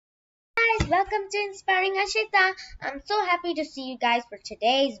Welcome to Inspiring Ashita. I'm so happy to see you guys for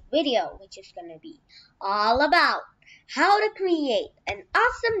today's video, which is going to be all about how to create an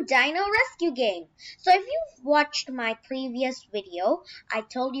awesome Dino Rescue game. So if you've watched my previous video, I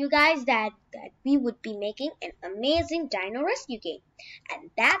told you guys that we would be making an amazing Dino Rescue game.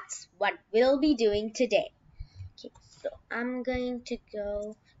 And that's what we'll be doing today. Okay, so I'm going to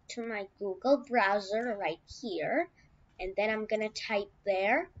go to my Google browser right here. And then I'm going to type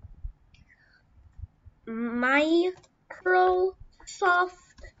there Microsoft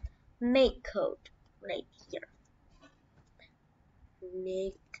Make Code right here.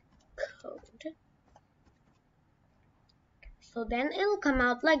 Make Code. So then it'll come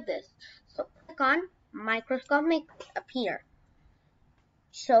out like this. So click on Microsoft Make Code up here.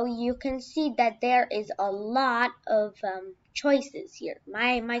 So you can see that there is a lot of choices here.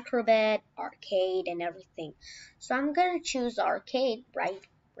 My microbit, arcade, and everything. So I'm gonna choose arcade right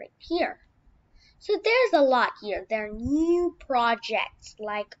here. So there's a lot here. There are new projects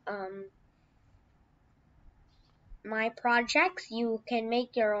like my projects. You can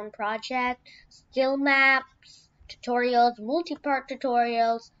make your own project, skill maps, tutorials, multi-part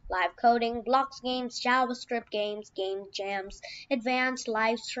tutorials, live coding, blocks games, JavaScript games, game jams, advanced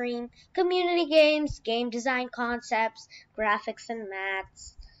live stream, community games, game design concepts, graphics and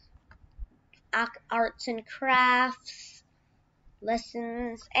maths, arts and crafts,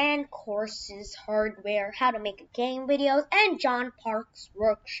 lessons and courses, hardware, how to make a game videos, and John Park's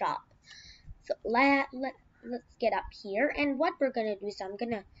workshop. So let's get up here, and what we're gonna do is I'm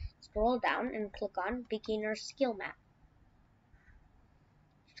gonna scroll down and click on beginner skill map.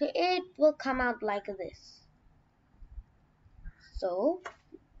 So it will come out like this. So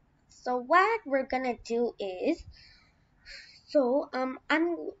what we're gonna do is I'm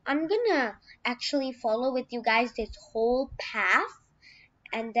gonna actually follow with you guys this whole path,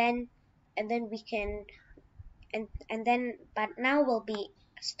 and then we can but now we'll be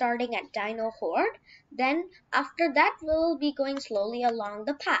starting at Dino Horde. Then after that we'll be going slowly along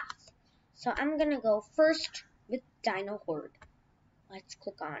the path. So I'm gonna go first with Dino Horde. Let's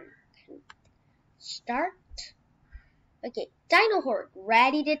click on start. Okay, Dino Horde,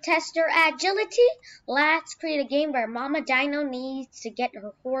 ready to test your agility? Let's create a game where Mama Dino needs to get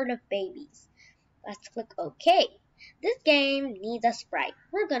her horde of babies. Let's click OK. This game needs a sprite.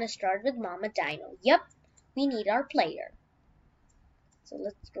 We're gonna start with Mama Dino. Yep, we need our player. So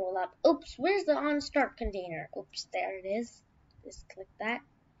let's scroll up. Oops, where's the on start container? Oops, there it is. Just click that.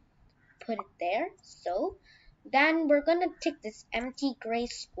 Put it there. So then we're gonna take this empty gray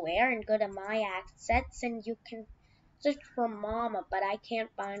square and go to my assets, and you can search for Mama, but I can't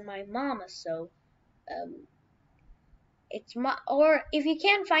find my Mama, so or if you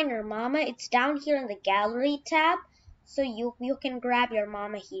can't find your Mama, it's down here in the gallery tab, so you can grab your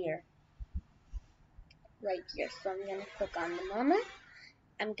Mama here. Right here. So I'm gonna click on the Mama.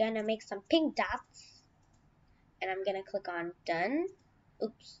 I'm gonna make some pink dots, and I'm gonna click on done.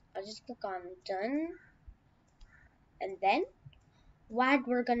 Oops, I'll just click on done, and then what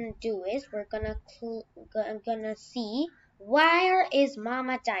we're gonna do is we're gonna see where is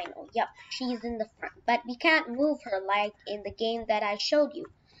Mama Dino. Yep, she's in the front, but we can't move her like in the game that I showed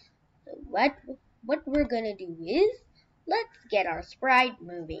you. So what we're gonna do is let's get our sprite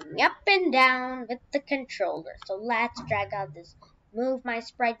moving up and down with the controller. So let's drag out this move my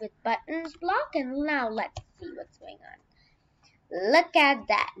sprite with buttons block, and now let's see what's going on. Look at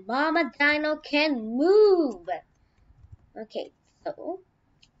that, Mama Dino can move. Okay, so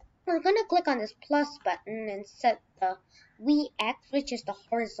we're gonna click on this plus button and set the VX, which is the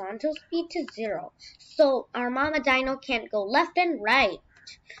horizontal speed, to 0. So our Mama Dino can't go left and right,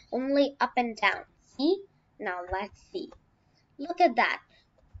 only up and down. See? Now let's see. Look at that.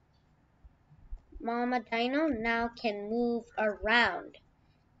 Mama Dino now can move around.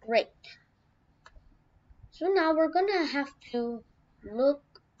 Great. So now we're gonna have to look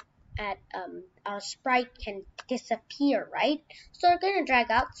at our sprite can disappear, right? So we're gonna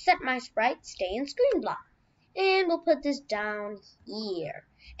drag out set my sprite, stay in screen block, and we'll put this down here,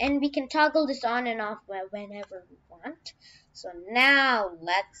 and we can toggle this on and off whenever we want. So now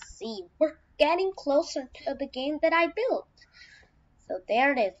let's see, we're getting closer to the game that I built. So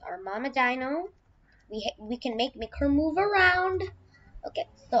there it is, our Mama Dino. We can make her move around. Okay,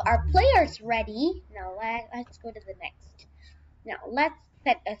 so our player's ready. Now let's go to the next. Now let's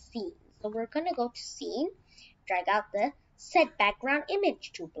set a scene. So we're gonna go to scene, drag out the set background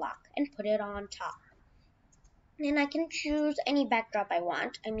image to block, and put it on top. And I can choose any backdrop I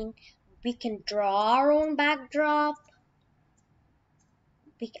want. I mean, we can draw our own backdrop.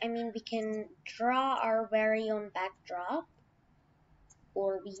 We can draw our very own backdrop.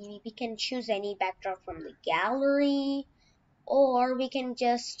 or we can choose any backdrop from the gallery, or we can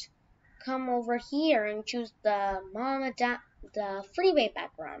just come over here and choose the the freeway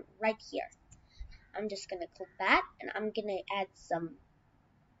background right here. I'm just gonna click that, and I'm gonna add some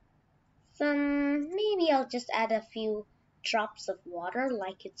maybe I'll just add a few drops of water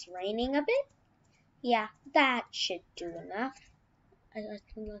like it's raining a bit. Yeah, that should do enough.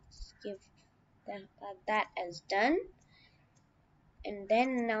 Let's give that as done. And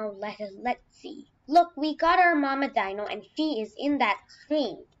then now let's see. Look, we got our Mama Dino, and she is in that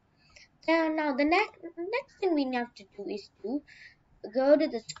screen. Now the next thing we have to do is to go to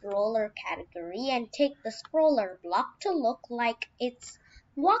the scroller category and take the scroller block to look like it's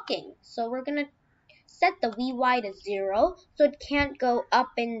walking. So we're gonna set the VY to 0 so it can't go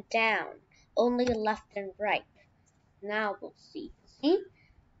up and down, only left and right. Now we'll see. See?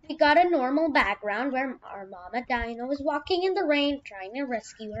 We got a normal background where our Mama Dino is walking in the rain trying to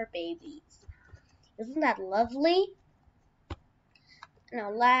rescue her babies. Isn't that lovely?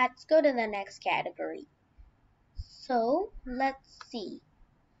 Now let's go to the next category. So let's see.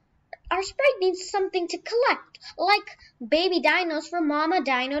 Our sprite needs something to collect, like baby dinos for Mama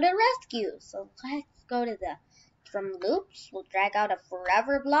Dino to rescue. So let's go to from loops. We'll drag out a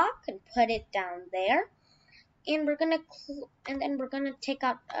forever block and put it down there. And then we're gonna take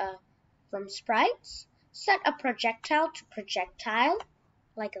out from sprites, set a projectile to projectile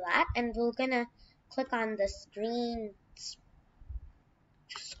like that, and we're gonna click on this green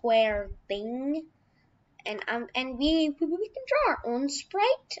square thing, and we can draw our own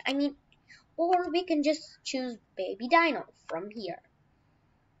sprite. Or we can just choose baby dino from here.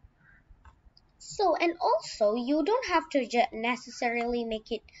 So, and also you don't have to necessarily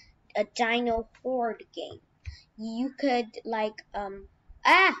make it a dino horde game. You could look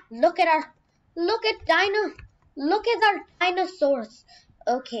at our dinosaurs.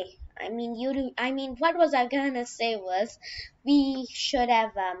 Okay, what was I gonna say was we should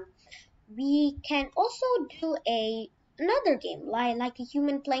have we can also do another game like a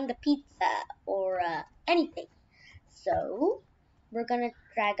human playing the pizza or anything. So we're gonna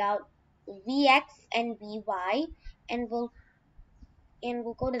drag out VX and VY, and we'll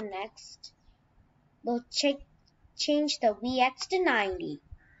go to next. We'll change the VX to 90,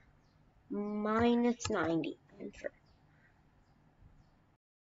 minus 90. Enter.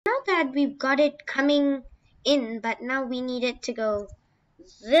 Now that we've got it coming in, but now we need it to go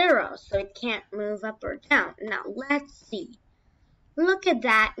 0 so it can't move up or down. Now let's see. Look at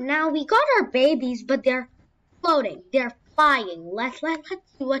that. Now we got our babies, but they're floating. They're flying. Let's see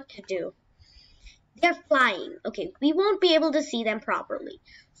what to do. They're flying. Okay, we won't be able to see them properly.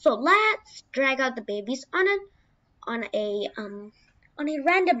 So let's drag out the babies on a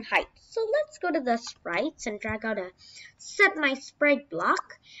random height. So let's go to the sprites and drag out a set my sprite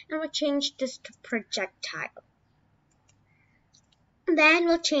block, and we'll change this to projectile. Then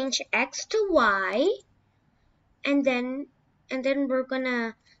we'll change X to Y, and then we're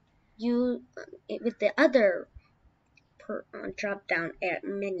gonna use it with the other drop down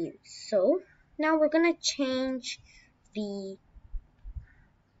menu. So now we're gonna change the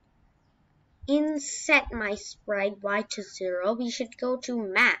set my sprite Y to 0. We should go to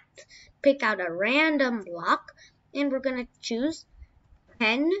math, pick out a random block, and we're gonna choose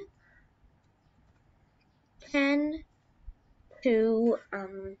 10 to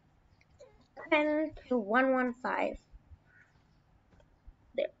 115.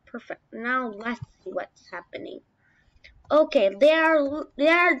 There, perfect. Now let's see what's happening. Okay, they're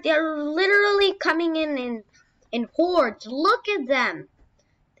literally coming in hordes. Look at them.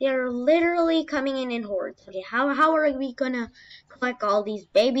 They're literally coming in hordes. Okay, how are we gonna collect all these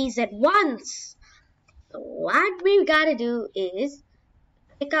babies at once? So what we gotta do is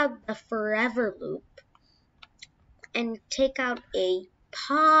take out the forever loop and take out a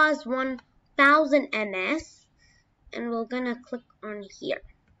pause 1000 ms, and we're gonna click on here.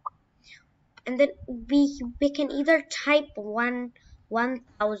 And then we can either type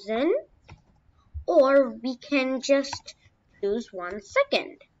 1000, or we can just choose 1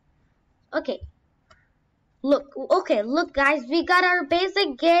 second. Okay, look guys, we got our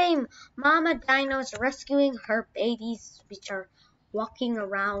basic game. Mama Dino is rescuing her babies, which are walking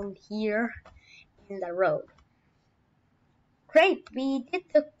around here in the road. Great, we did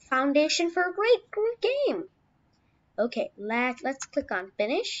the foundation for a great game. Okay, let's click on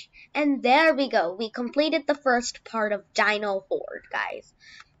finish, and there we go. We completed the first part of Dino Horde, guys.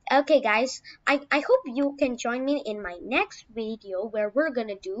 Okay, guys, I hope you can join me in my next video where we're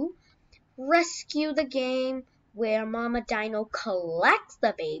gonna do Rescue the Game, where Mama Dino collects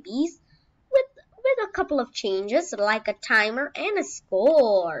the babies with with a couple of changes like a timer and a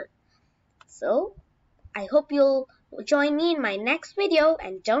score. So I hope you'll join me in my next video,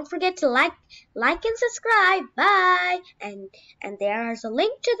 and don't forget to like and subscribe. Bye. And there's a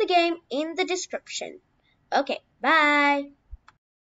link to the game in the description. Okay, bye.